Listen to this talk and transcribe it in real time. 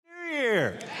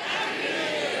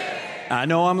I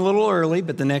know I'm a little early,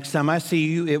 but the next time I see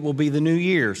you, it will be the new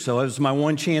year. So it was my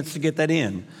one chance to get that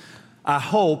in. I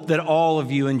hope that all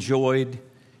of you enjoyed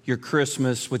your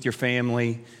Christmas with your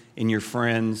family and your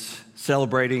friends,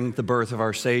 celebrating the birth of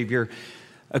our Savior.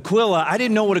 Aquila, I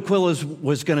didn't know what Aquila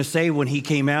was going to say when he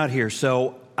came out here,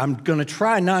 so I'm going to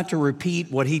try not to repeat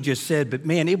what he just said, but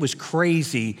man, it was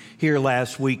crazy here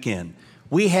last weekend.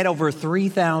 We had over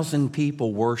 3,000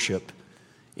 people worship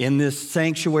in this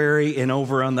sanctuary and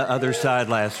over on the other side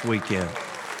last weekend.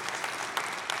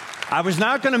 I was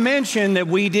not going to mention that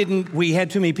we had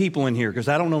too many people in here because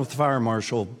I don't know if the fire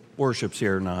marshal worships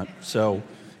here or not. So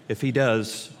if he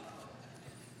does,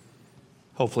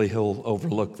 hopefully he'll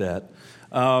overlook that.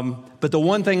 But the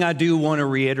one thing I do want to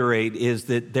reiterate is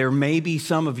that there may be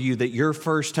some of you that your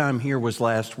first time here was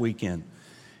last weekend.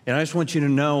 And I just want you to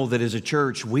know that as a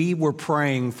church, we were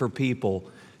praying for people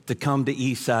to come to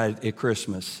Eastside at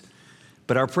Christmas.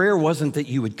 But our prayer wasn't that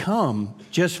you would come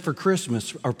just for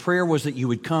Christmas. Our prayer was that you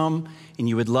would come and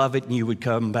you would love it and you would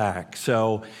come back.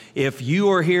 So if you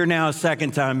are here now a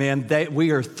second time, man,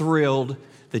 we are thrilled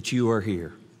that you are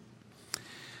here.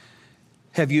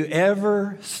 Have you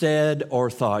ever said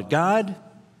or thought, God,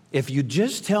 if you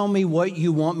just tell me what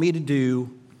you want me to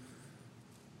do,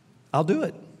 I'll do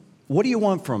it. What do you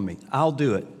want from me? I'll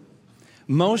do it.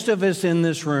 Most of us in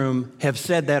this room have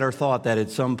said that or thought that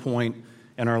at some point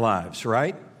in our lives,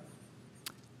 right?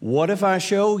 What if I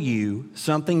show you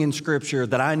something in Scripture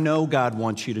that I know God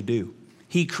wants you to do?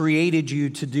 He created you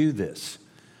to do this,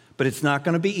 but it's not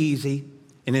going to be easy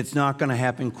and it's not going to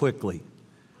happen quickly.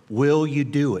 Will you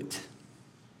do it?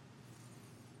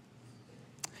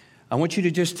 I want you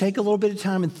to just take a little bit of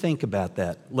time and think about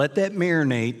that. Let that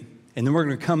marinate, and then we're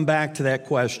going to come back to that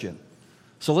question.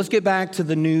 So let's get back to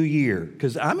the new year,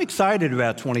 because I'm excited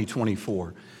about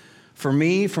 2024. For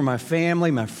me, for my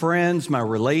family, my friends, my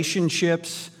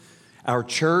relationships, our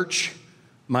church,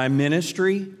 my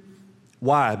ministry.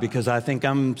 Why? Because I think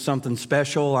I'm something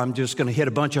special. I'm just going to hit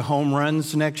a bunch of home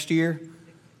runs next year?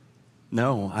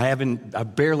 No, I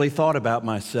barely thought about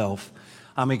myself.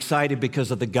 I'm excited because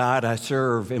of the God I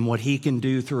serve and what He can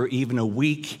do through even a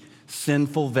weak,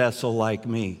 sinful vessel like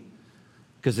me.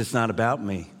 Because it's not about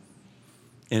me.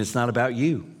 And it's not about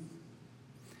you.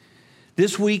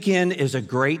 This weekend is a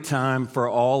great time for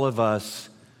all of us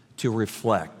to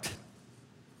reflect.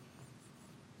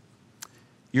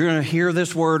 You're going to hear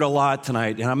this word a lot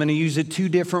tonight, and I'm going to use it two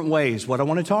different ways. What I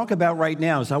want to talk about right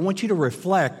now is I want you to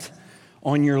reflect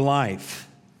on your life.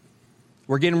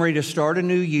 We're getting ready to start a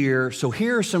new year, so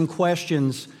here are some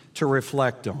questions to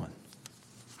reflect on.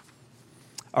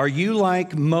 Are you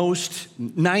like most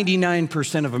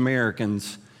 99% of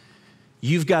Americans?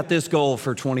 You've got this goal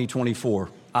for 2024.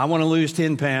 I want to lose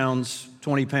 10 pounds,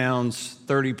 20 pounds,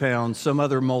 30 pounds, some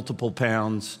other multiple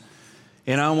pounds,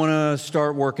 and I want to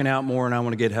start working out more and I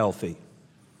want to get healthy.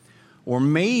 Or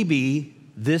maybe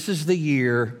this is the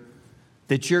year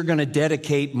that you're going to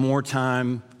dedicate more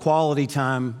time, quality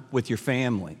time with your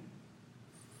family.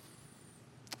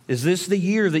 Is this the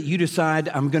year that you decide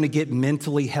I'm going to get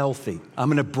mentally healthy? I'm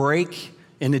going to break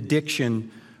an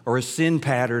addiction or a sin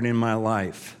pattern in my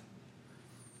life.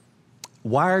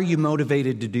 Why are you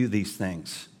motivated to do these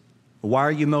things? Why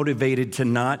are you motivated to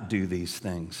not do these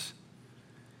things?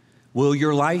 Will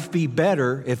your life be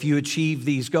better if you achieve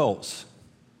these goals?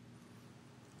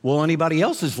 Will anybody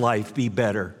else's life be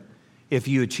better if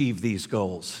you achieve these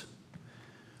goals?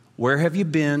 Where have you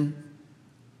been?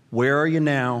 Where are you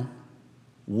now?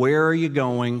 Where are you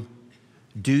going?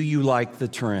 Do you like the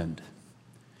trend?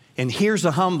 And here's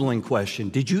a humbling question.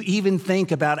 Did you even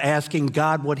think about asking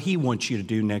God what He wants you to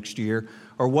do next year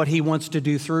or what He wants to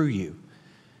do through you?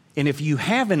 And if you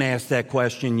haven't asked that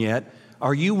question yet,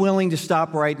 are you willing to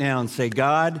stop right now and say,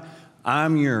 God,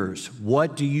 I'm yours.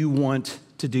 What do you want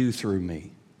to do through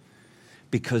me?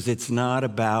 Because it's not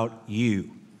about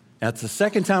you. That's the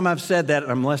second time I've said that.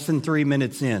 I'm less than 3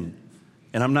 minutes in,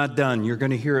 and I'm not done. You're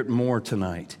going to hear it more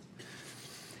tonight.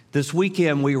 This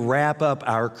weekend, we wrap up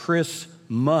our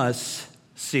ChristmUS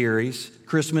series,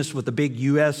 Christmas with the big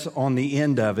US on the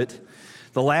end of it.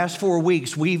 The last 4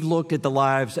 weeks, we've looked at the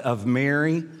lives of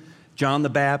Mary, John the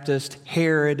Baptist,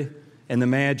 Herod, and the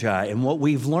Magi. And what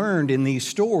we've learned in these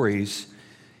stories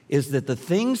is that the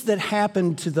things that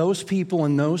happened to those people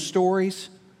in those stories,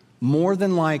 more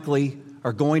than likely,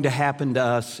 are going to happen to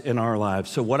us in our lives.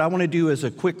 So what I want to do is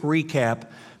a quick recap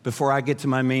before I get to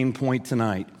my main point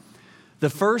tonight. The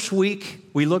first week,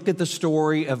 we looked at the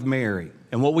story of Mary.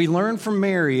 And what we learned from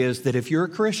Mary is that if you're a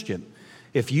Christian,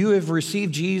 if you have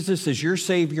received Jesus as your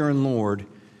Savior and Lord,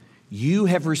 you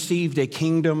have received a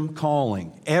kingdom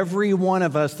calling. Every one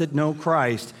of us that know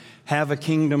Christ have a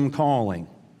kingdom calling.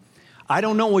 I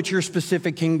don't know what your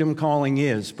specific kingdom calling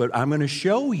is, but I'm going to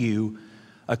show you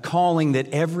a calling that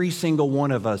every single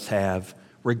one of us have,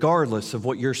 regardless of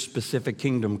what your specific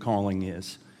kingdom calling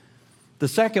is. The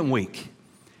second week,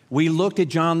 we looked at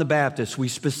John the Baptist. We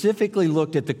specifically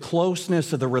looked at the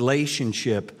closeness of the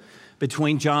relationship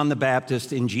between John the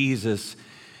Baptist and Jesus.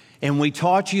 And we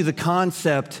taught you the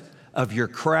concept of your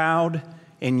crowd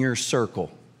and your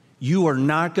circle. You are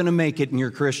not going to make it in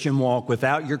your Christian walk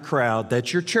without your crowd.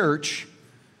 That's your church.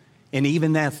 And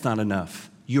even that's not enough.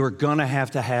 You are going to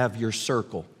have your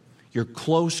circle, your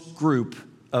close group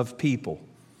of people.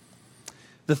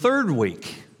 The third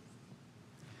week,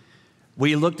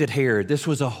 we looked at Herod. This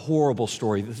was a horrible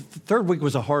story. The third week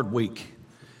was a hard week.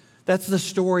 That's the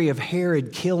story of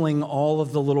Herod killing all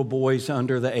of the little boys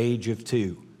under the age of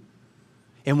 2.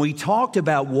 And we talked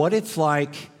about what it's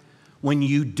like when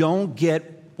you don't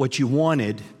get what you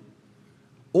wanted,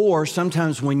 or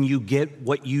sometimes when you get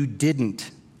what you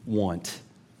didn't want.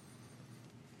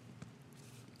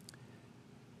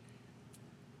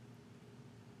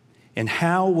 And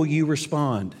how will you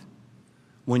respond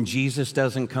when Jesus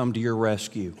doesn't come to your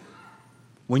rescue?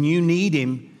 When you need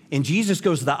him, and Jesus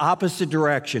goes the opposite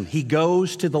direction. He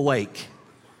goes to the lake.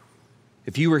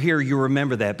 If you were here, you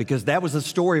remember that, because that was the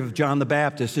story of John the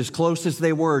Baptist. As close as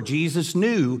they were, Jesus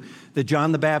knew that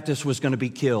John the Baptist was going to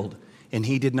be killed, and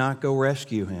he did not go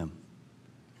rescue him.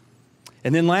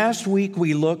 And then last week,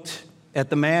 we looked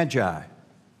at the Magi.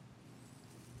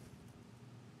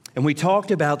 And we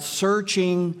talked about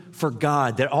searching for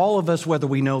God, that all of us, whether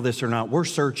we know this or not, we're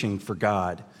searching for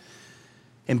God.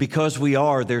 And because we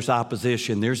are, there's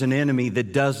opposition. There's an enemy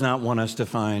that does not want us to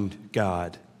find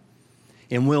God.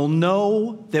 And we'll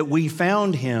know that we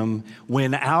found him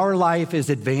when our life is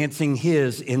advancing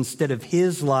his instead of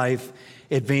his life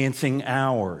advancing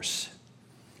ours.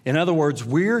 In other words,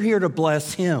 we're here to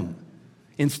bless him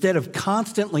instead of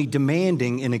constantly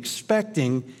demanding and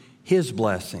expecting his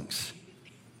blessings.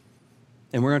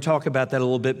 And we're going to talk about that a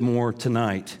little bit more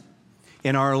tonight.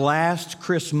 In our last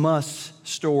ChristmUS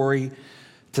story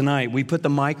tonight, we put the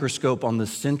microscope on the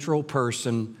central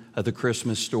person of the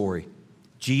Christmas story,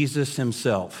 Jesus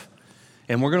himself.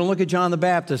 And we're going to look at John the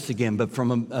Baptist again, but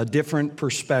from a different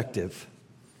perspective.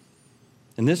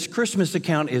 And this Christmas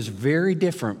account is very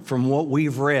different from what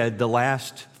we've read the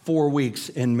last 4 weeks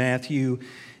in Matthew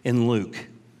and Luke.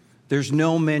 There's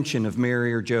no mention of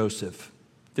Mary or Joseph.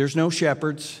 There's no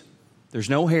shepherds. There's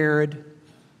no Herod.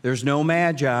 There's no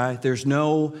Magi. There's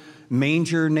no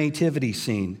manger nativity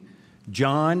scene.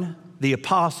 John, the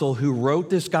apostle who wrote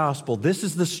this gospel, this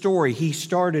is the story he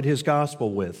started his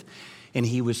gospel with. And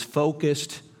he was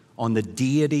focused on the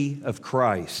deity of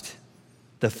Christ,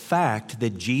 the fact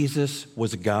that Jesus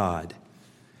was God.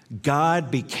 God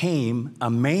became a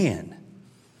man.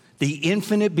 The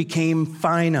infinite became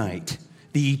finite.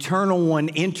 The eternal one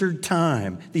entered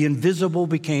time. The invisible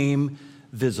became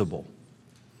visible.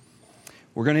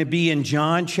 We're going to be in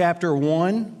John chapter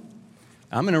 1.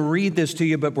 I'm going to read this to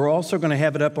you, but we're also going to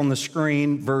have it up on the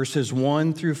screen, verses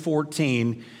 1 through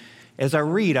 14. As I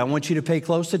read, I want you to pay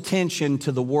close attention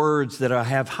to the words that I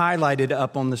have highlighted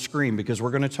up on the screen, because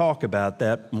we're going to talk about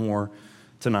that more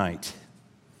tonight.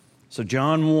 So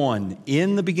John 1,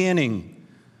 in the beginning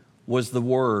was the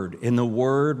Word, and the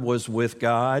Word was with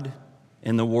God,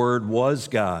 and the Word was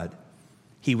God.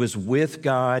 He was with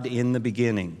God in the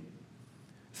beginning.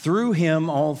 Through him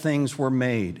all things were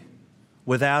made.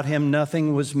 Without him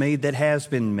nothing was made that has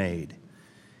been made.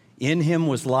 In him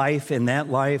was life, and that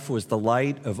life was the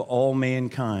light of all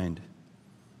mankind.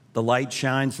 The light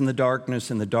shines in the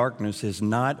darkness, and the darkness has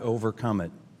not overcome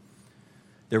it.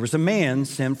 There was a man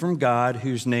sent from God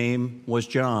whose name was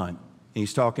John. And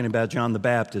he's talking about John the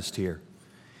Baptist here.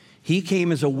 He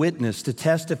came as a witness to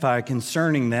testify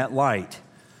concerning that light,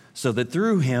 so that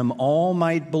through him all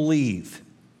might believe.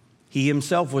 He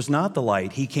himself was not the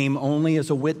light. He came only as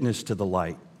a witness to the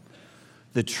light.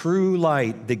 The true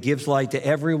light that gives light to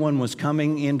everyone was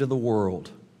coming into the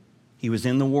world. He was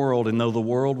in the world, and though the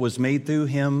world was made through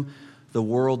him, the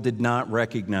world did not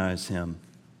recognize him.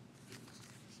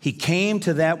 He came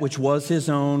to that which was his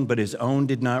own, but his own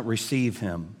did not receive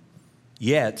him.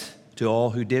 Yet, to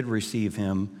all who did receive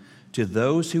him, to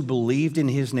those who believed in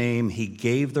his name, he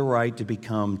gave the right to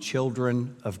become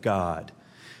children of God.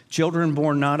 Children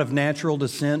born not of natural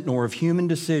descent, nor of human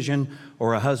decision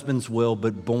or a husband's will,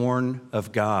 but born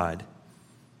of God.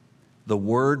 The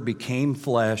Word became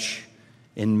flesh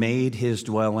and made his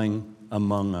dwelling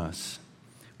among us.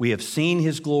 We have seen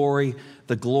his glory,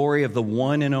 the glory of the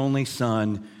one and only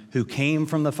Son, who came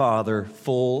from the Father,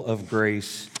 full of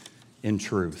grace and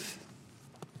truth.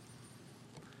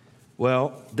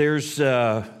 Well, there's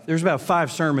about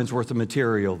 5 sermons worth of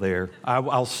material there.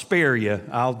 I'll spare you.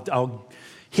 I'll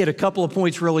hit a couple of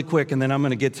points really quick, and then I'm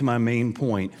going to get to my main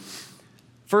point.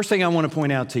 First thing I want to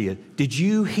point out to you, did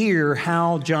you hear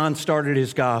how John started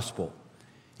his gospel?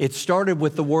 It started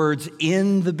with the words,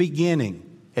 "in the beginning."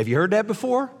 Have you heard that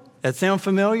before? That sound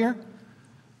familiar?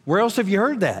 Where else have you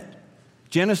heard that?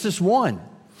 Genesis 1.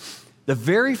 The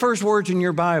very first words in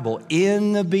your Bible,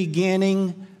 "in the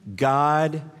beginning,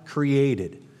 God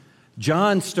created."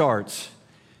 John starts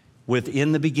with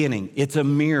 "in the beginning." It's a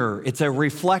mirror. It's a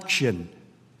reflection.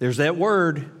 There's that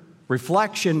word,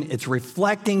 reflection. It's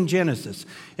reflecting Genesis.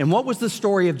 And what was the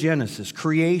story of Genesis?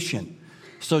 Creation.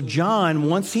 So John,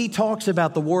 once he talks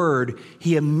about the word,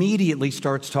 he immediately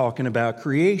starts talking about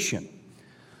creation.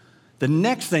 The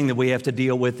next thing that we have to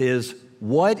deal with is,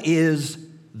 what is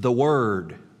the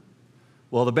word?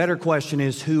 Well, the better question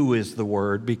is, who is the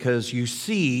word? Because you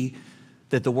see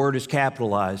that the word is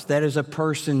capitalized. That is a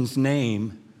person's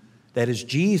name. That is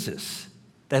Jesus.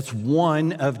 That's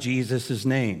one of Jesus's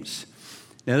names.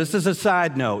 Now, this is a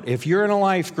side note. If you're in a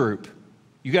life group,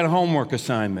 you got a homework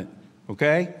assignment,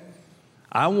 okay?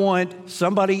 I want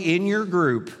somebody in your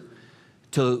group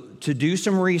to do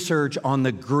some research on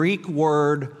the Greek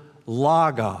word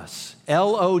logos,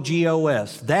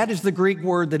 Logos. That is the Greek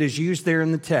word that is used there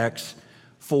in the text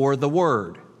for the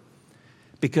word,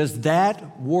 because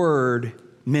that word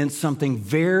meant something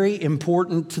very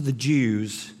important to the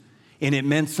Jews, and it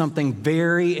meant something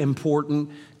very important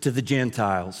to the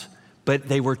Gentiles. But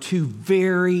they were two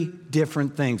very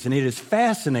different things, and it is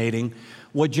fascinating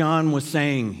what John was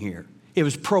saying here. It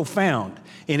was profound,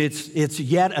 and it's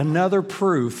yet another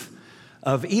proof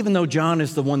of, even though John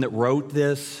is the one that wrote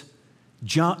this,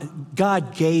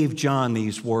 God gave John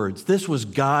these words. This was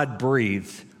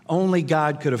God-breathed. Only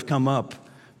God could have come up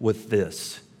with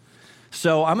this.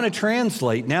 So I'm going to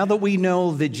translate. Now that we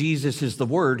know that Jesus is the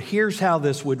Word, here's how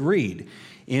this would read.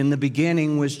 In the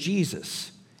beginning was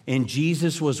Jesus, and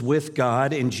Jesus was with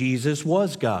God, and Jesus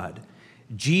was God.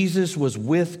 Jesus was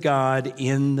with God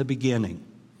in the beginning.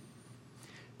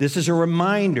 This is a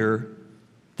reminder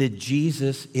that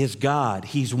Jesus is God.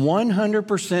 He's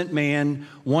 100% man,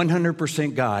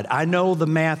 100% God. I know the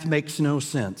math makes no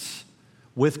sense.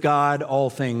 With God, all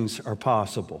things are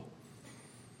possible.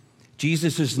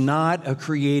 Jesus is not a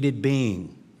created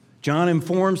being. John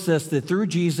informs us that through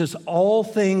Jesus, all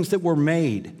things that were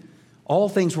made, all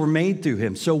things were made through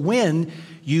him. So when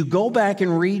you go back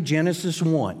and read Genesis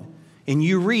 1, and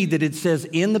you read that it says,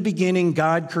 "in the beginning,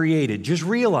 God created," just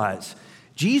realize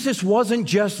Jesus wasn't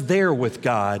just there with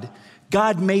God.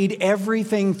 God made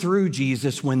everything through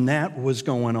Jesus when that was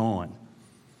going on.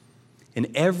 And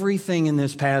everything in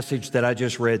this passage that I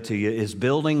just read to you is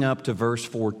building up to verse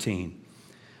 14.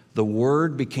 The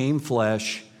Word became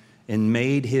flesh and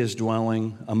made his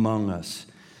dwelling among us.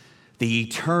 The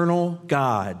eternal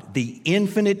God, the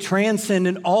infinite,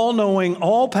 transcendent, all-knowing,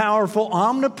 all-powerful,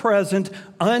 omnipresent,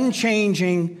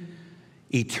 unchanging,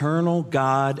 eternal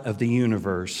God of the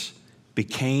universe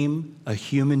became a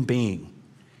human being.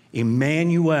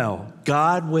 Emmanuel,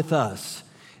 God with us.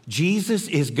 Jesus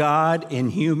is God in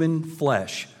human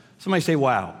flesh. Somebody say,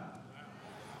 wow.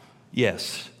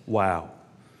 Yes, wow.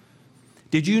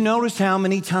 Did you notice how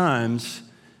many times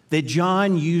that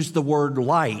John used the word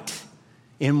light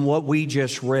in what we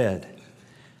just read?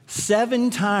 7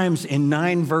 times in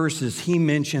 9 verses he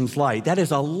mentions light. That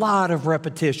is a lot of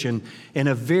repetition in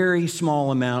a very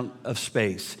small amount of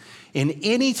space. And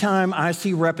anytime I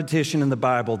see repetition in the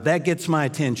Bible, that gets my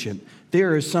attention.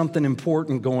 There is something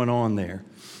important going on there.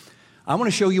 I want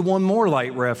to show you one more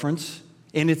light reference,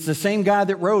 and it's the same guy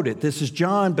that wrote it. This is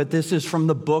John, but this is from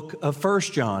the book of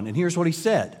 1 John. And here's what he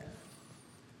said.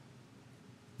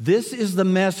 This is the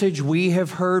message we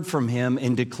have heard from him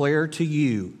and declare to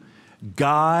you.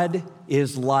 God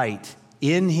is light.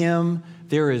 In him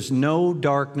there is no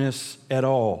darkness at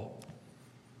all.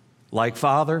 Like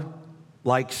Father,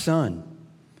 like Son.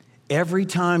 Every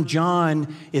time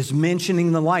John is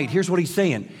mentioning the light, here's what he's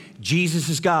saying. Jesus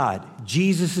is God.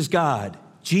 Jesus is God.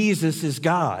 Jesus is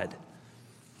God.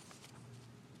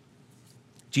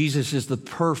 Jesus is the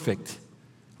perfect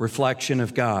reflection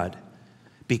of God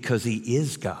because he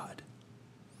is God.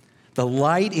 The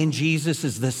light in Jesus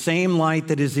is the same light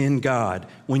that is in God.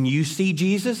 When you see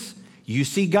Jesus, you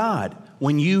see God.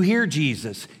 When you hear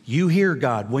Jesus, you hear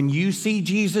God. When you see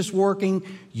Jesus working,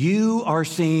 you are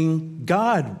seeing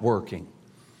God working.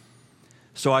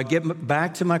 So I get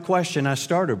back to my question I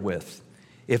started with.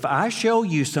 If I show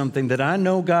you something that I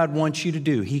know God wants you to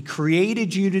do, he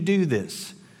created you to do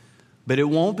this, but it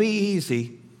won't be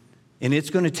easy, and it's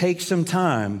going to take some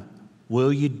time,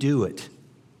 will you do it?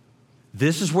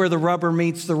 This is where the rubber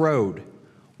meets the road.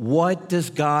 What does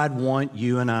God want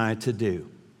you and I to do?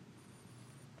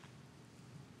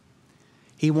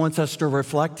 He wants us to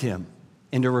reflect Him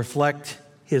and to reflect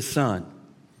His Son.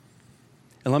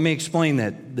 And let me explain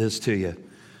this to you.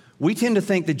 We tend to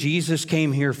think that Jesus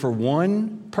came here for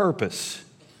one purpose,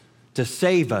 to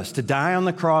save us, to die on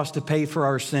the cross, to pay for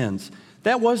our sins.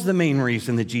 That was the main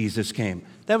reason that Jesus came.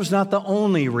 That was not the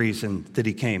only reason that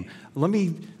He came. Let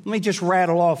me just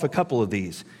rattle off a couple of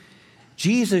these.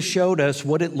 Jesus showed us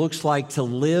what it looks like to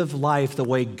live life the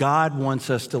way God wants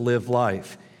us to live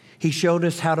life. He showed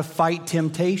us how to fight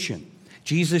temptation.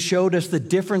 Jesus showed us the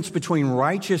difference between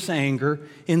righteous anger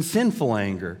and sinful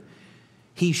anger.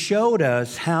 He showed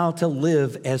us how to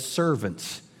live as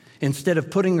servants instead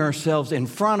of putting ourselves in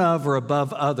front of or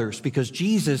above others, because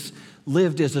Jesus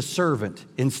lived as a servant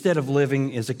instead of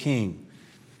living as a king.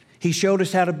 He showed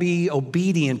us how to be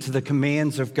obedient to the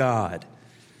commands of God.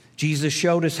 Jesus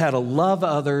showed us how to love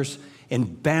others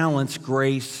and balance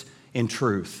grace and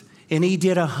truth. And He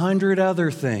did 100 other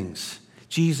things.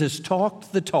 Jesus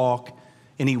talked the talk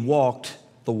and He walked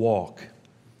the walk.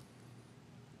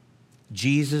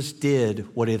 Jesus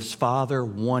did what His Father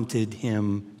wanted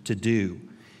Him to do.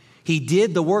 He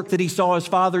did the work that He saw His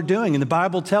Father doing, and the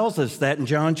Bible tells us that in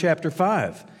John chapter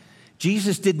 5.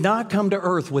 Jesus did not come to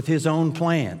earth with His own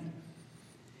plan.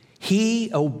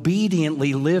 He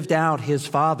obediently lived out His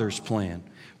Father's plan,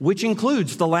 which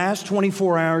includes the last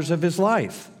 24 hours of His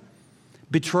life.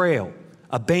 Betrayal,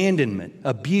 abandonment,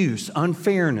 abuse,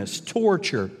 unfairness,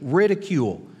 torture,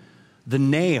 ridicule, the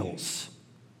nails,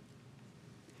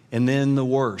 and then the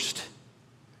worst.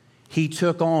 He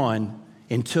took on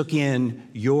and took in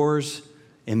yours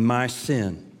and my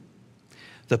sin.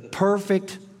 The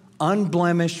perfect,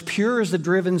 unblemished, pure as the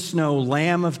driven snow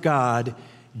Lamb of God,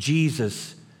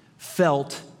 Jesus,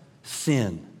 felt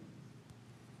sin.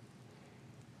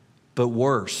 But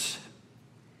worse,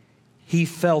 He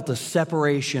felt a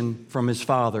separation from His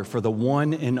Father for the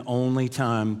one and only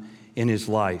time in His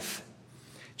life.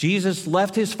 Jesus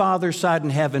left His Father's side in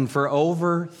heaven for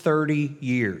over 30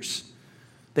 years.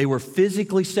 They were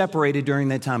physically separated during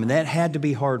that time, and that had to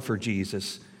be hard for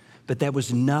Jesus. But that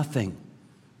was nothing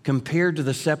compared to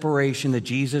the separation that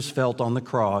Jesus felt on the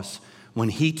cross when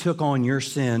He took on your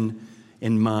sin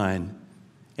and mine.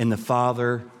 And the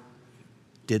Father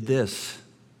did this.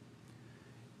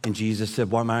 And Jesus said,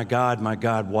 "Why, my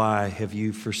God, why have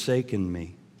you forsaken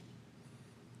me?"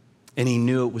 And He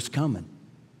knew it was coming.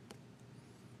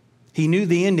 He knew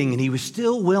the ending, and He was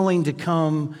still willing to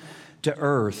come to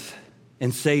earth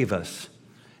and save us.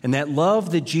 And that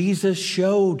love that Jesus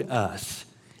showed us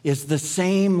is the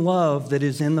same love that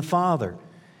is in the Father.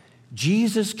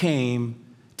 Jesus came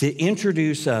to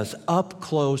introduce us up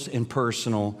close and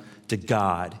personal to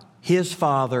God, His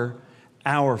Father,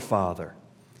 our Father.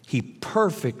 He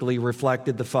perfectly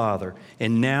reflected the Father,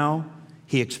 and now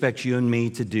He expects you and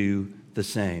me to do the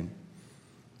same.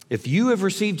 If you have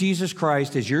received Jesus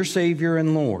Christ as your Savior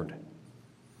and Lord,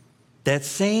 that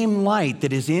same light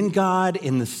that is in God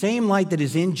and the same light that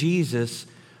is in Jesus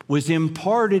was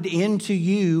imparted into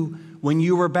you when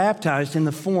you were baptized in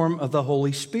the form of the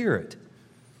Holy Spirit.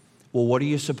 Well, what are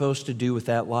you supposed to do with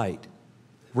that light?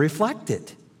 Reflect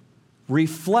it.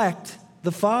 Reflect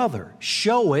the Father.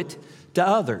 Show it to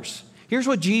others. Here's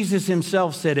what Jesus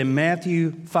Himself said in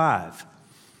Matthew 5.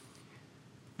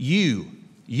 You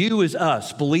is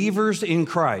us, believers in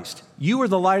Christ. You are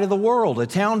the light of the world. A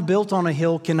town built on a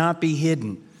hill cannot be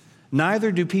hidden.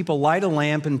 Neither do people light a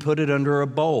lamp and put it under a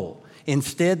bowl.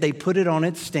 Instead, they put it on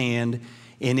its stand,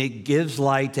 and it gives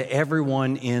light to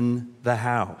everyone in the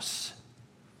house.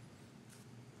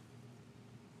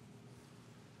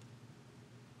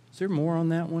 Is there more on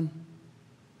that one?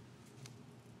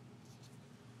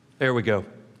 There we go.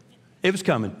 It was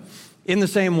coming. In the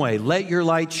same way, let your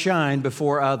light shine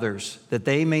before others, that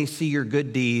they may see your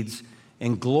good deeds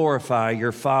and glorify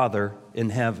your Father in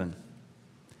heaven.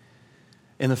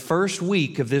 In the first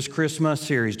week of this ChristmUS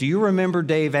series, do you remember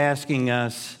Dave asking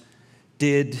us,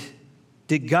 did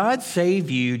God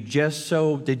save you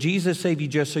did Jesus save you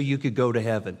just so you could go to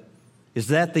heaven? Is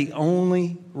that the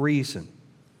only reason?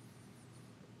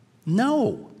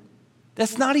 No.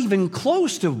 That's not even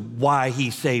close to why He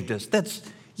saved us.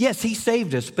 Yes, He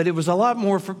saved us, but it was a lot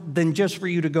more than just for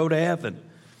you to go to heaven.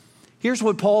 Here's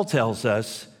what Paul tells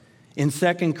us in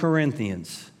 2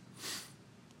 Corinthians.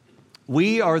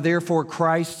 We are therefore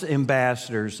Christ's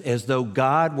ambassadors, as though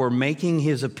God were making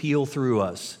His appeal through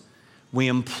us. We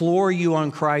implore you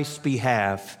on Christ's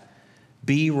behalf,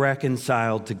 be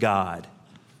reconciled to God.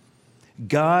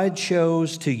 God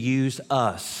chose to use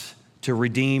us to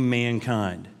redeem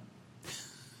mankind.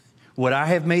 Would I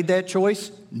have made that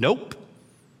choice? Nope.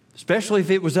 Especially if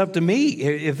it was up to me,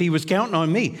 if he was counting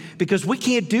on me. Because we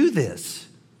can't do this.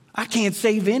 I can't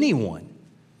save anyone.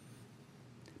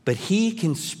 But he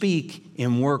can speak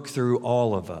and work through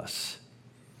all of us.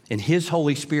 And his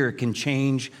Holy Spirit can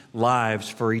change lives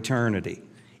for eternity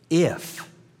if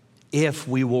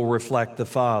we will reflect the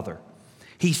Father.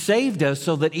 He saved us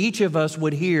so that each of us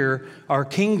would hear our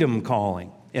kingdom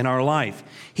calling in our life.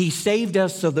 He saved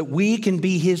us so that we can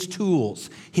be his tools,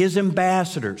 his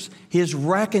ambassadors, his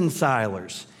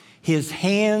reconcilers, his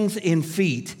hands and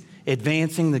feet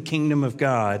advancing the kingdom of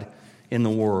God in the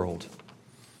world.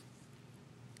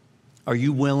 Are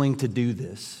you willing to do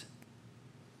this?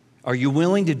 Are you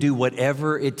willing to do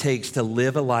whatever it takes to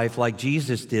live a life like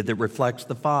Jesus did that reflects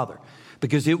the Father?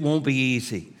 Because it won't be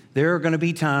easy. There are going to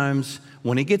be times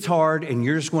when it gets hard and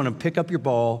you're just going to pick up your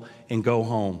ball and go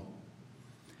home.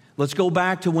 Let's go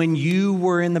back to when you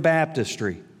were in the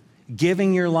baptistry,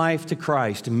 giving your life to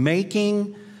Christ,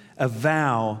 making a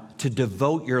vow to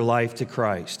devote your life to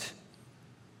Christ.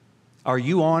 Are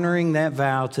you honoring that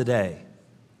vow today?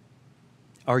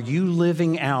 Are you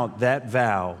living out that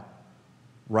vow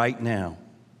right now?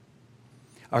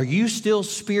 Are you still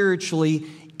spiritually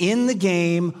in the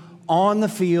game, on the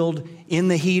field, in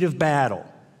the heat of battle?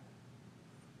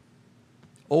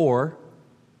 Or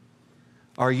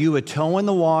are you a toe in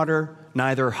the water,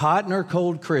 neither hot nor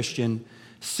cold Christian,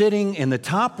 sitting in the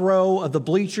top row of the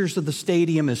bleachers of the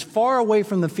stadium as far away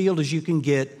from the field as you can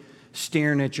get,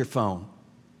 staring at your phone?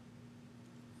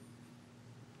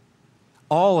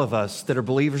 All of us that are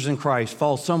believers in Christ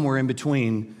fall somewhere in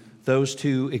between those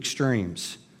two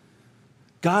extremes.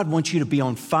 God wants you to be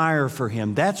on fire for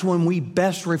him. That's when we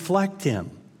best reflect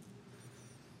him.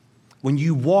 When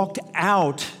you walked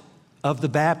out of the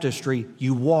baptistry,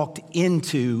 you walked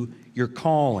into your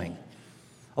calling.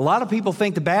 A lot of people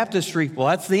think the baptistry, well,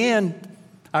 that's the end.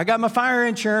 I got my fire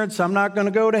insurance. I'm not going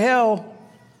to go to hell.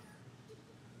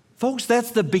 Folks,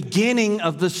 that's the beginning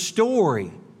of the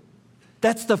story.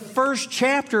 That's the first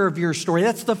chapter of your story.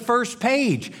 That's the first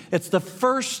page. It's the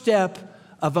first step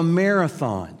of a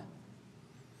marathon.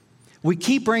 We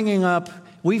keep bringing up,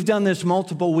 we've done this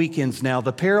multiple weekends now,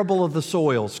 the parable of the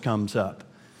soils comes up.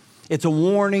 It's a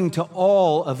warning to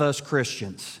all of us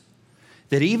Christians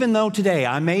that even though today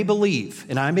I may believe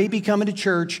and I may be coming to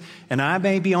church and I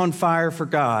may be on fire for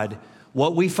God,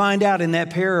 what we find out in that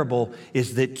parable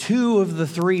is that 2 of the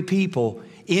 3 people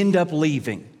end up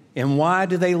leaving. And why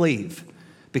do they leave?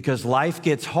 Because life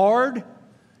gets hard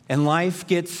and life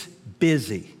gets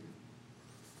busy.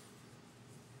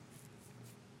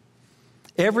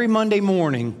 Every Monday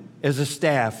morning as a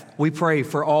staff, we pray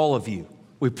for all of you.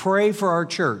 We pray for our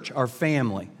church, our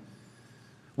family.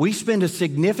 We spend a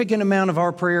significant amount of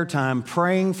our prayer time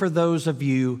praying for those of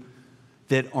you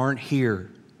that aren't here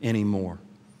anymore.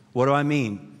 What do I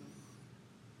mean?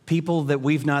 People that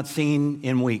we've not seen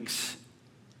in weeks,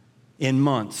 in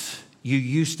months. You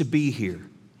used to be here.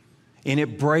 And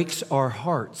it breaks our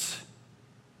hearts.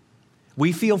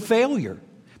 We feel failure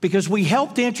because we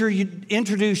helped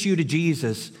introduce you to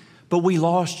Jesus, but we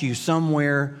lost you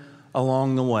somewhere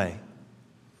along the way.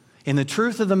 And the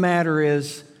truth of the matter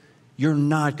is, you're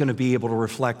not going to be able to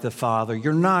reflect the Father.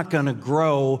 You're not going to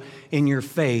grow in your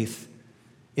faith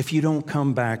if you don't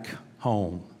come back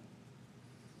home.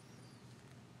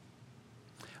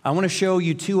 I want to show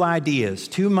you 2 ideas,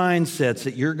 2 mindsets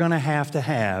that you're going to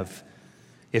have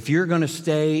if you're going to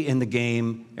stay in the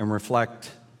game and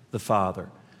reflect the Father.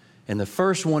 And the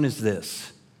first one is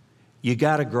this: you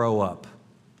got to grow up.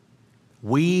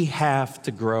 We have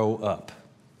to grow up.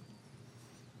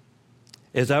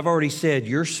 As I've already said,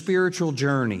 your spiritual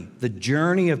journey, the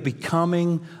journey of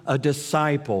becoming a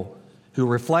disciple who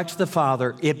reflects the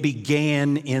Father, it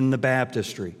began in the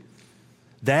baptistry.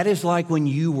 That is like when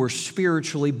you were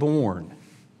spiritually born.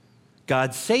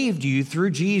 God saved you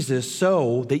through Jesus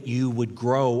so that you would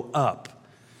grow up.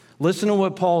 Listen to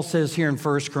what Paul says here in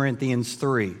 1 Corinthians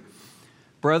 3.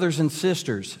 Brothers and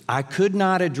sisters, I could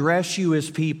not address you as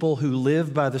people who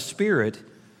live by the Spirit,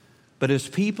 but as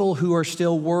people who are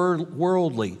still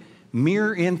worldly,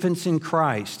 mere infants in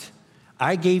Christ.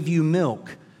 I gave you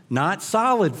milk, not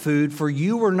solid food, for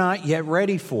you were not yet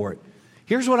ready for it.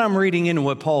 Here's what I'm reading into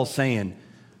what Paul's saying.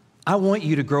 I want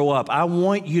you to grow up. I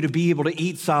want you to be able to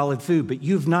eat solid food, but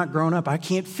you've not grown up. I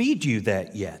can't feed you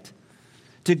that yet.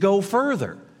 To go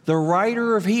further, the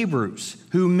writer of Hebrews,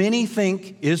 who many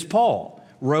think is Paul,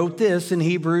 wrote this in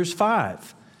Hebrews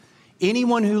 5.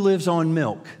 Anyone who lives on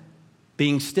milk,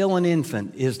 being still an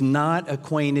infant, is not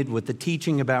acquainted with the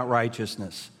teaching about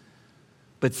righteousness.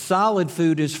 But solid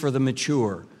food is for the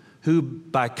mature, who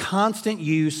by constant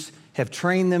use have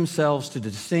trained themselves to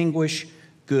distinguish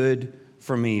good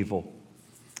from evil.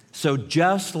 So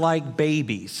just like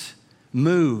babies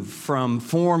move from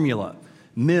formula,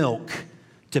 milk,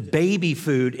 to baby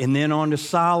food and then on to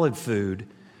solid food,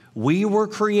 we were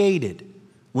created.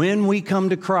 When we come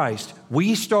to Christ,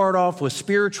 we start off with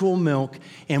spiritual milk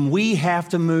and we have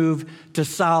to move to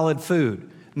solid food.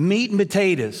 Meat and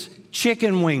potatoes,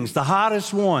 chicken wings, the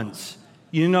hottest ones.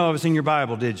 You know it was in your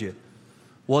Bible, did you?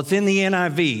 Well, it's in the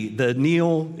NIV, the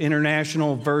Neil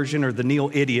International Version or the Neil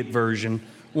Idiot Version,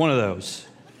 one of those.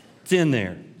 It's in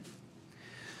there.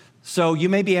 So you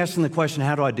may be asking the question,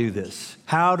 how do I do this?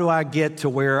 How do I get to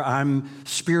where I'm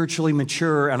spiritually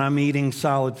mature and I'm eating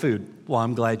solid food? Well,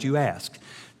 I'm glad you asked.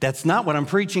 That's not what I'm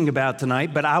preaching about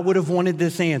tonight, but I would have wanted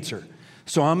this answer.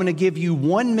 So I'm going to give you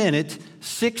 1 minute,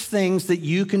 6 things that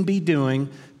you can be doing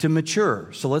to mature.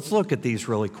 So let's look at these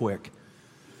really quick.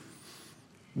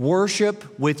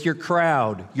 Worship with your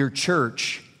crowd, your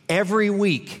church, every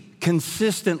week,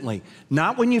 consistently.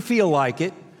 Not when you feel like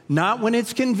it, not when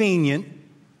it's convenient,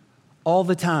 all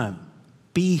the time.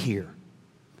 Be here.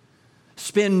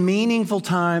 Spend meaningful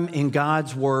time in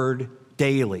God's Word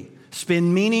daily.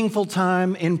 Spend meaningful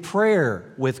time in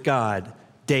prayer with God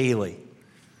daily.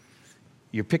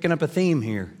 You're picking up a theme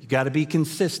here. You got to be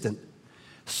consistent.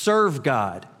 Serve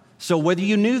God. So whether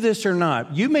you knew this or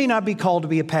not, you may not be called to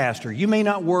be a pastor. You may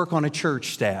not work on a church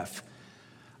staff.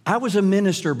 I was a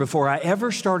minister before I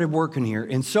ever started working here,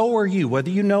 and so are you, whether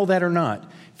you know that or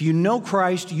not. If you know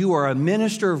Christ, you are a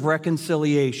minister of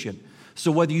reconciliation.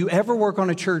 So whether you ever work on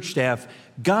a church staff,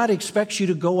 God expects you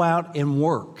to go out and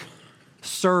work.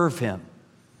 Serve Him.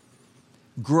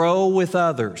 Grow with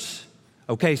others.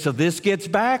 Okay, so this gets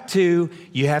back to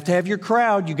you have to have your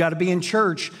crowd, you got to be in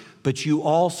church, but you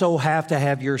also have to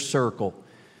have your circle.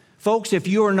 Folks, if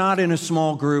you are not in a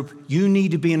small group, you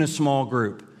need to be in a small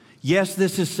group. Yes,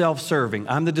 this is self-serving.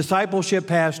 I'm the discipleship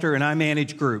pastor and I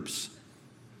manage groups.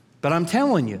 But I'm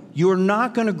telling you, you're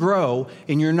not going to grow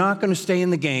and you're not going to stay in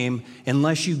the game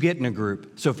unless you get in a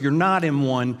group. So if you're not in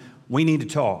one, we need to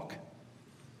talk.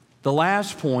 The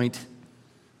last point,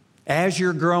 as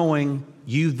you're growing,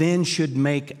 you then should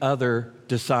make other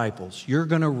disciples. You're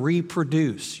going to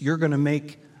reproduce. You're going to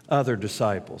make other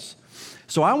disciples.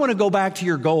 So I want to go back to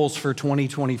your goals for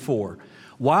 2024.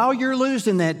 While you're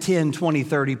losing that 10, 20,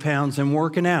 30 pounds and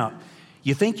working out,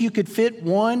 you think you could fit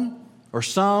one or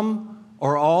some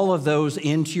or all of those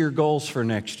into your goals for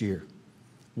next year?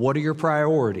 What are your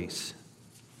priorities?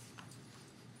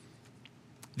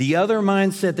 The other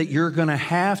mindset that you're going to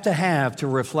have to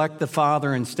reflect the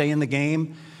Father and stay in the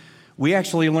game, we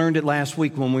actually learned it last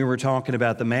week when we were talking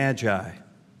about the Magi.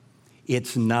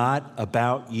 It's not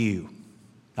about you.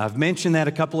 I've mentioned that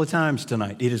a couple of times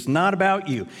tonight. It is not about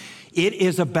you. It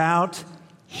is about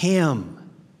Him.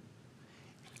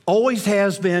 Always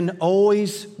has been,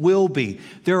 always will be.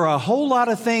 There are a whole lot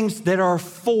of things that are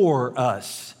for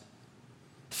us.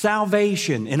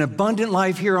 Salvation, an abundant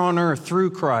life here on earth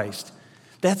through Christ.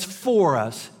 That's for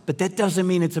us, but that doesn't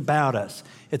mean it's about us.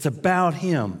 It's about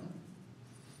Him.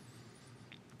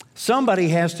 Somebody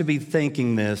has to be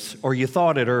thinking this, or you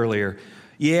thought it earlier.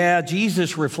 Yeah,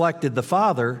 Jesus reflected the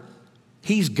Father.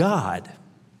 He's God.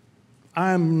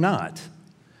 I'm not.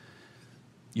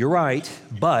 You're right,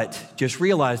 but just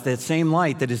realize that same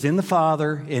light that is in the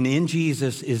Father and in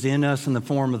Jesus is in us in the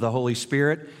form of the Holy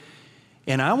Spirit.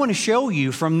 And I want to show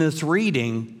you from this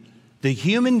reading the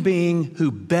human being who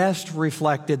best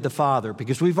reflected the Father,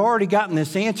 because we've already gotten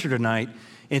this answer tonight.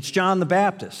 It's John the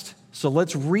Baptist. So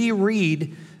let's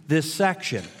reread this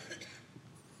section.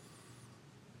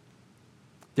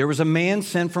 There was a man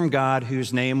sent from God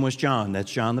whose name was John.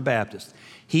 That's John the Baptist.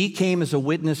 He came as a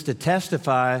witness to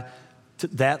testify to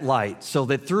that light, so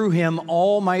that through him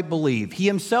all might believe. He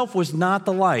himself was not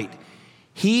the light.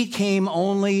 He came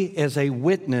only as a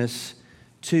witness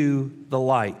to the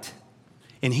light.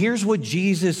 And here's what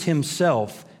Jesus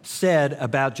himself said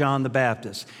about John the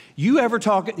Baptist. You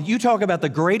talk about the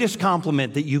greatest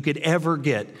compliment that you could ever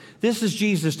get. This is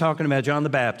Jesus talking about John the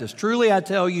Baptist. Truly I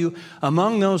tell you,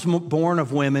 among those born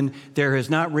of women, there has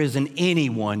not risen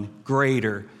anyone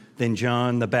greater than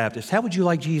John the Baptist. How would you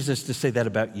like Jesus to say that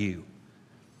about you?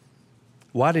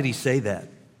 Why did he say that?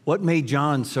 What made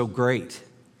John so great?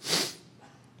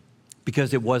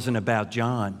 Because it wasn't about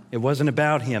John. It wasn't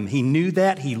about him. He knew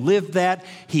that. He lived that.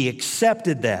 He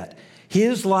accepted that.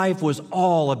 His life was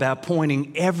all about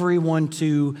pointing everyone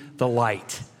to the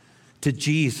light, to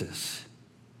Jesus.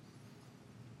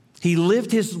 He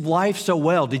lived his life so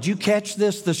well. Did you catch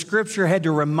this? The scripture had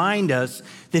to remind us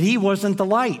that he wasn't the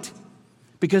light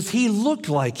because he looked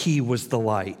like he was the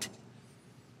light.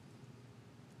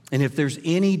 And if there's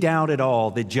any doubt at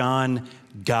all that John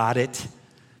got it,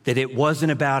 that it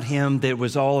wasn't about him, that it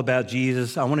was all about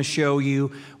Jesus, I want to show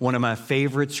you one of my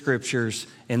favorite scriptures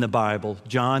in the Bible,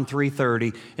 John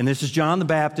 3:30. And this is John the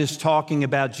Baptist talking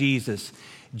about Jesus.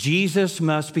 Jesus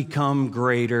must become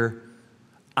greater.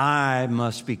 I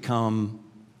must become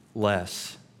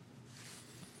less.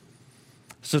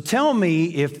 So tell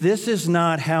me if this is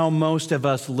not how most of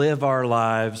us live our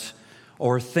lives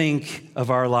or think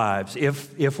of our lives.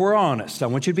 If we're honest, I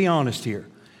want you to be honest here.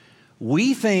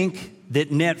 We think that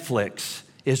Netflix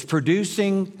is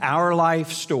producing our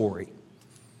life story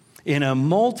in a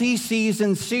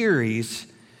multi-season series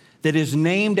that is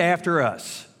named after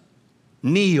us.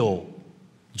 Neil,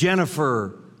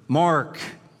 Jennifer, Mark,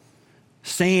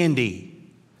 Sandy.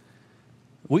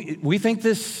 We think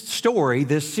this story,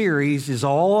 this series, is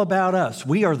all about us.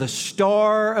 We are the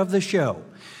star of the show.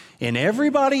 And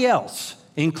everybody else,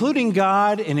 including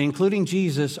God and including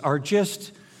Jesus, are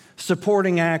just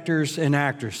supporting actors and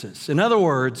actresses. In other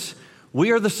words,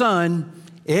 we are the sun.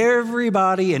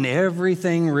 Everybody and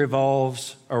everything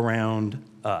revolves around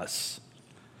us.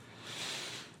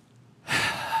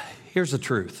 Here's the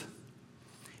truth.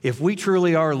 If we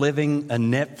truly are living a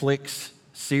Netflix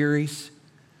series,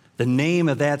 the name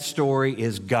of that story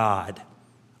is God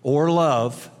or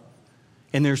love.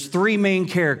 And there's three main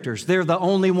characters. They're the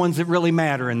only ones that really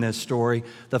matter in this story: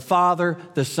 the Father,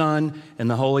 the Son, and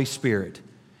the Holy Spirit.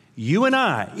 You and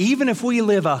I, even if we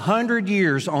live 100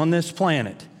 years on this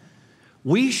planet,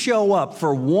 we show up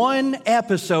for one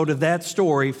episode of that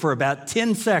story for about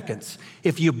 10 seconds.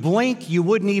 If you blink, you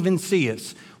wouldn't even see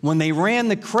us. When they ran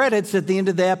the credits at the end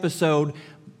of the episode,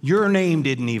 your name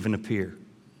didn't even appear.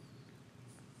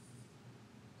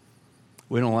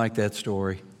 We don't like that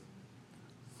story.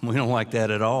 We don't like that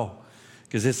at all,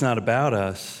 because it's not about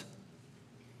us.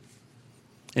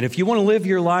 And if you want to live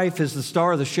your life as the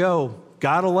star of the show,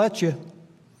 God will let you.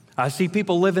 I see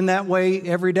people living that way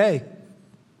every day.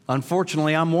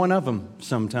 Unfortunately, I'm one of them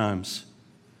sometimes.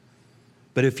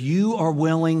 But if you are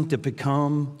willing to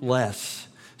become less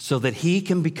so that He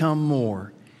can become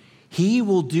more, He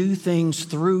will do things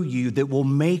through you that will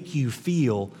make you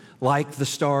feel like the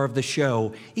star of the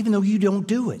show, even though you don't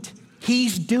do it.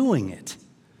 He's doing it.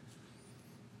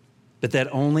 But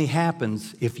that only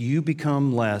happens if you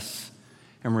become less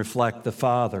and reflect the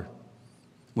Father.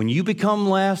 When you become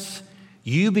less,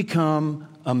 you become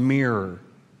a mirror.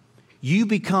 You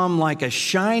become like a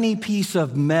shiny piece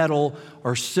of metal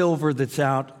or silver that's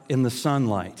out in the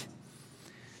sunlight.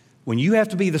 When you have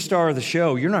to be the star of the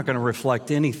show, you're not going to reflect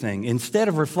anything. Instead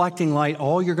of reflecting light,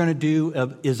 all you're going to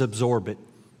do is absorb it.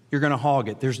 You're going to hog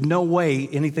it. There's no way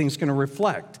anything's going to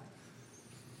reflect.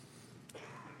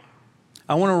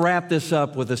 I want to wrap this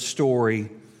up with a story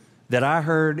that I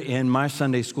heard in my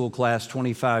Sunday school class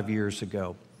 25 years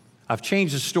ago. I've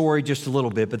changed the story just a little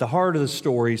bit, but the heart of the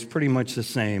story is pretty much the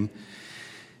same.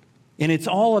 And it's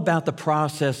all about the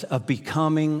process of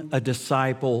becoming a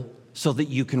disciple so that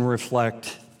you can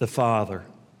reflect the Father.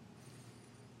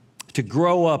 To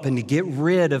grow up and to get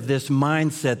rid of this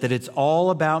mindset that it's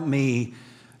all about me,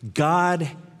 God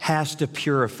has to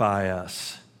purify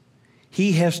us.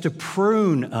 He has to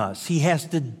prune us. He has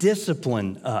to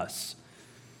discipline us.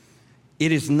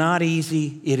 It is not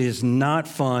easy. It is not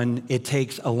fun. It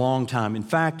takes a long time. In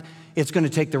fact, it's going to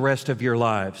take the rest of your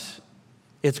lives.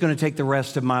 It's going to take the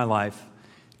rest of my life.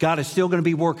 God is still going to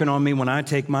be working on me when I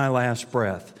take my last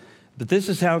breath. But this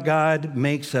is how God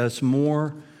makes us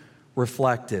more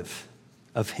reflective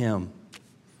of Him.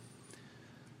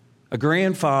 A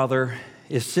grandfather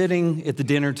is sitting at the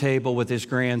dinner table with his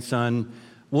grandson.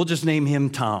 We'll just name him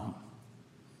Tom.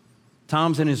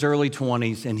 Tom's in his early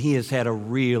 20s, and he has had a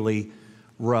really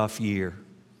rough year.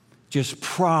 Just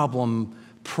problem,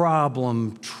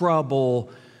 trouble,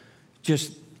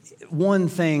 just one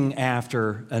thing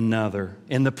after another.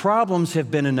 And the problems have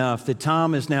been enough that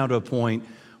Tom is now to a point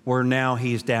where now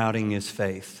he's doubting his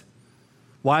faith.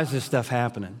 Why is this stuff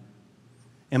happening?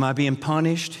 Am I being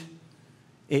punished?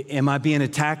 Am I being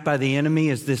attacked by the enemy?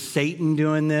 Is this Satan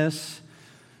doing this?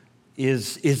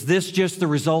 Is this just the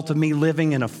result of me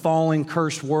living in a fallen,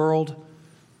 cursed world?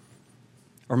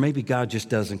 Or maybe God just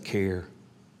doesn't care.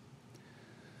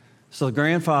 So the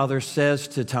grandfather says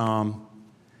to Tom,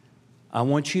 I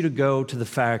want you to go to the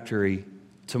factory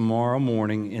tomorrow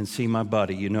morning and see my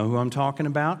buddy. You know who I'm talking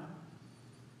about?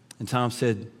 And Tom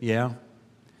said, yeah.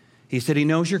 He said, he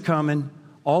knows you're coming.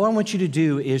 All I want you to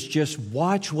do is just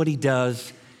watch what he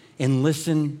does and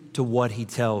listen to what he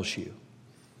tells you.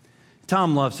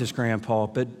 Tom loves his grandpa,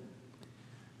 but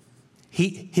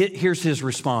here's his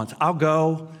response. I'll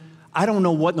go. I don't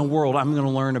know what in the world I'm going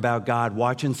to learn about God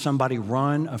watching somebody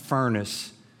run a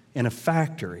furnace in a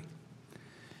factory.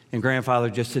 And grandfather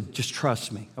just said, just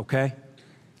trust me, okay?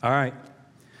 All right.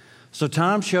 So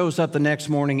Tom shows up the next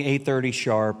morning, 8:30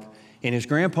 sharp, and his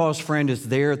grandpa's friend is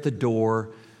there at the door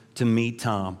to meet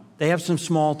Tom. They have some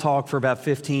small talk for about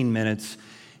 15 minutes,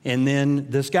 and then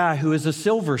this guy who is a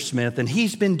silversmith, and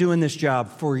he's been doing this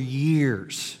job for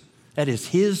years. That is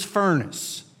his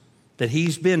furnace that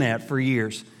he's been at for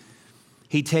years.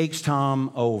 He takes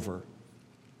Tom over.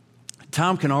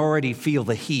 Tom can already feel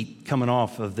the heat coming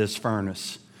off of this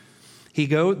furnace.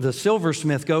 The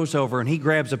silversmith goes over and he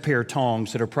grabs a pair of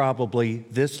tongs that are probably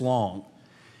this long.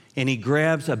 And he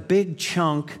grabs a big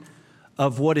chunk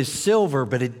of what is silver,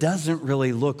 but it doesn't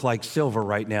really look like silver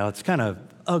right now. It's kind of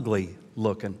ugly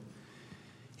looking.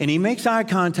 And he makes eye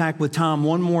contact with Tom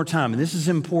one more time. And this is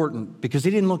important because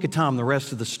he didn't look at Tom the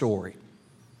rest of the story.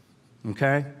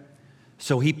 Okay?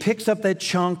 So he picks up that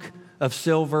chunk of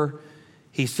silver.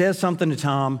 He says something to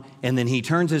Tom, and then he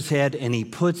turns his head and he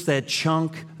puts that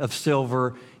chunk of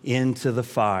silver into the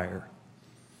fire.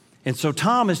 And so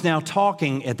Tom is now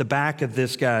talking at the back of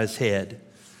this guy's head.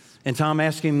 And Tom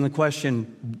asked him the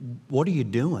question, what are you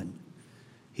doing?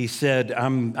 He said,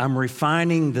 I'm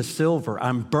refining the silver.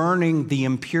 I'm burning the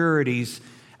impurities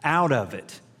out of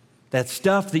it. That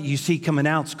stuff that you see coming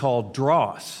out is called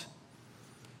dross.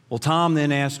 Well, Tom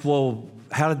then asked, well,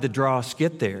 how did the dross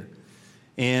get there?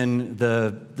 And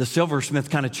the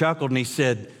silversmith kind of chuckled and he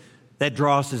said, that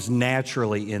dross is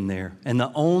naturally in there. And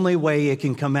the only way it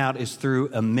can come out is through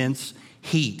immense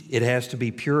heat. It has to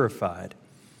be purified.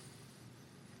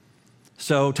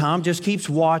 So Tom just keeps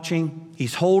watching.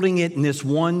 He's holding it in this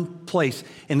one place.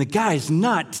 And the guy's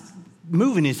not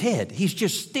moving his head. He's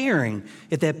just staring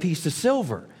at that piece of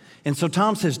silver. And so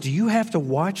Tom says, do you have to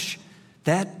watch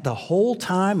that the whole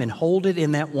time and hold it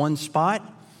in that one spot?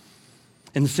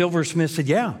 And the silversmith said,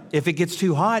 yeah, if it gets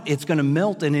too hot, it's going to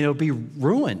melt and it'll be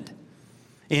ruined.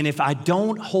 And if I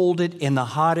don't hold it in the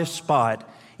hottest spot,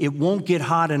 it won't get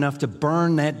hot enough to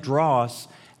burn that dross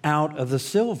out of the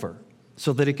silver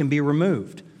so that it can be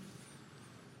removed.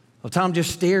 Well, Tom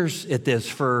just stares at this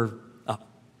for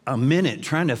a minute,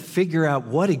 trying to figure out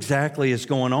what exactly is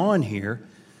going on here.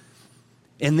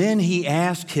 And then he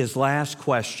asked his last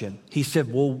question. He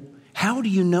said, well, how do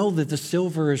you know that the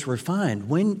silver is refined?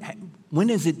 When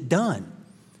is it done?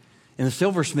 And the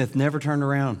silversmith never turned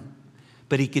around,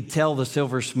 but he could tell the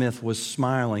silversmith was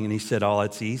smiling, and he said, oh,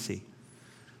 it's easy.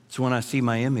 It's when I see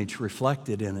my image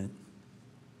reflected in it.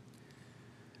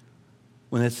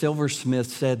 When that silversmith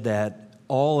said that,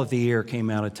 all of the air came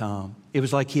out of Tom. It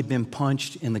was like he'd been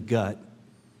punched in the gut.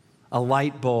 A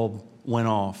light bulb went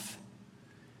off,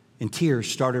 and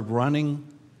tears started running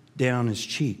down his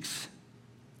cheeks,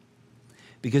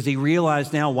 because he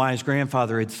realized now why his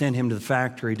grandfather had sent him to the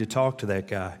factory to talk to that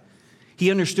guy. He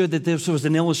understood that this was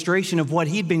an illustration of what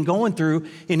he'd been going through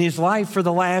in his life for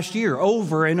the last year,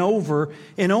 over and over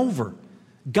and over.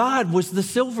 God was the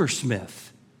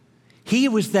silversmith. He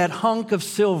was that hunk of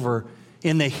silver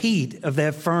in the heat of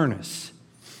that furnace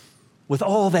with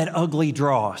all that ugly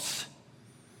dross,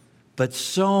 but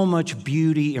so much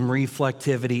beauty and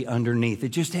reflectivity underneath. It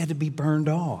just had to be burned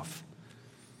off.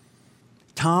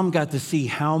 Tom got to see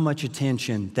how much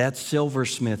attention that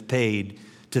silversmith paid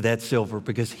to that silver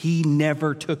because he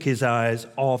never took his eyes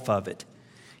off of it.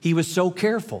 He was so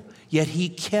careful, yet he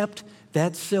kept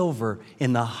that silver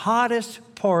in the hottest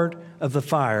part of the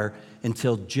fire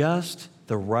until just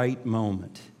the right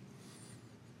moment.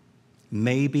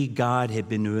 Maybe God had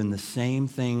been doing the same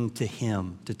thing to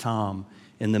him, to Tom,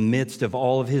 in the midst of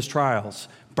all of his trials,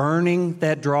 burning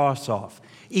that dross off,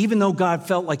 even though God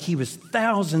felt like he was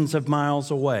thousands of miles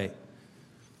away.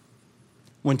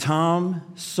 When Tom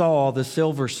saw the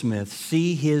silversmith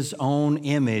see his own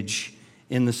image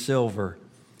in the silver,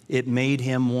 it made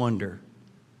him wonder,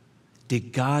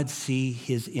 did God see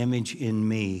his image in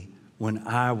me when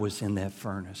I was in that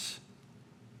furnace?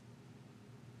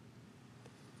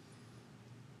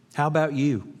 How about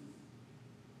you?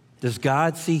 Does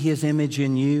God see his image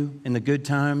in you in the good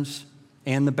times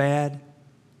and the bad?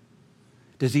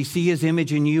 Does he see his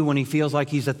image in you when he feels like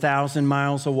he's 1,000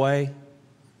 miles away?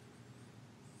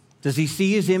 Does he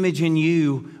see his image in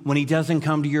you when he doesn't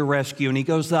come to your rescue and he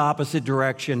goes the opposite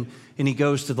direction and he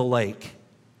goes to the lake?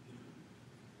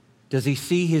 Does he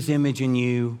see his image in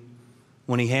you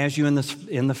when he has you in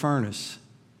the furnace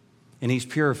and he's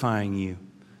purifying you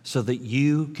so that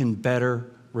you can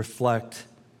better reflect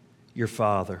your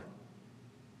Father?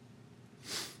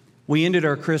 We ended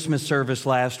our Christmas service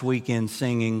last weekend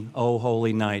singing, "O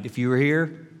Holy Night." If you were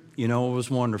here, you know it was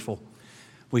wonderful.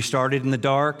 We started in the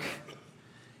dark,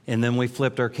 and then we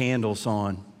flipped our candles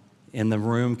on, and the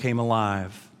room came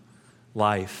alive,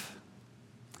 life.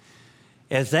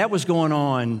 as that was going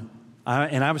on,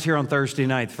 and I was here on Thursday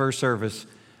night, first service,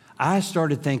 I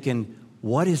started thinking,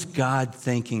 what is God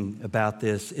thinking about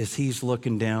this as he's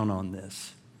looking down on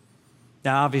this?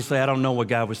 Now, obviously, I don't know what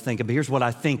God was thinking, but here's what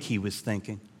I think he was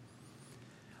thinking.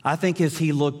 I think as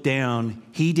he looked down,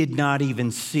 he did not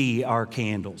even see our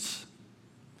candles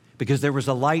because there was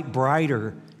a light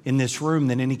brighter in this room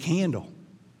than any candle.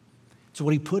 It's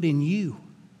what he put in you.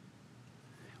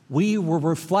 We were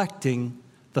reflecting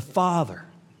the Father.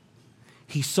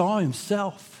 He saw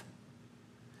himself.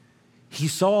 He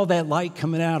saw that light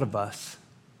coming out of us.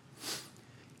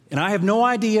 And I have no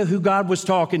idea who God was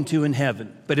talking to in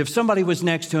heaven, but if somebody was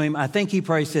next to him, I think he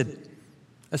probably said,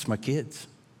 that's my kids.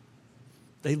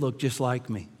 They look just like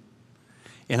me.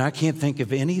 And I can't think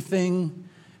of anything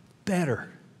better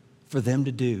for them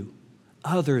to do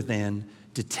other than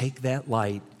to take that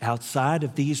light outside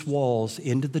of these walls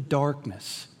into the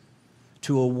darkness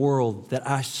to a world that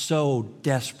I so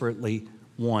desperately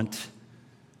want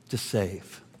to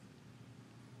save.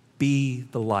 Be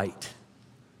the light.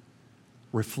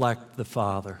 Reflect the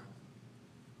Father.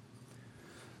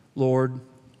 Lord,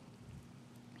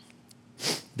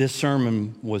 this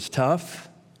sermon was tough.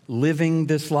 Living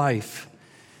this life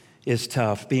is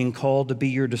tough. Being called to be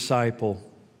your disciple.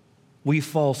 We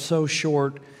fall so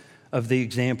short of the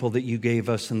example that you gave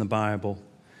us in the Bible.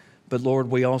 But Lord,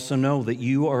 we also know that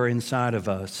you are inside of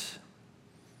us.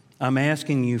 I'm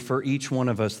asking you for each one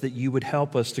of us that you would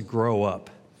help us to grow up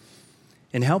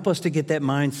and help us to get that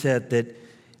mindset that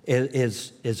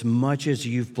as much as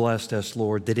you've blessed us,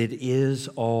 Lord, that it is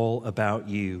all about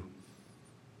you.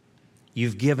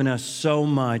 You've given us so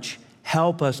much.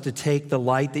 Help us to take the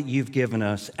light that you've given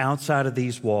us outside of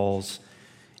these walls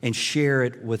and share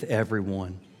it with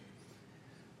everyone.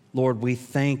 Lord, we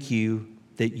thank you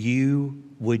that you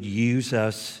would use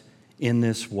us in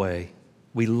this way.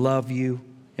 We love you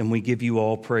and we give you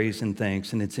all praise and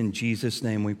thanks. And it's in Jesus'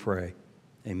 name we pray.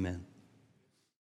 Amen.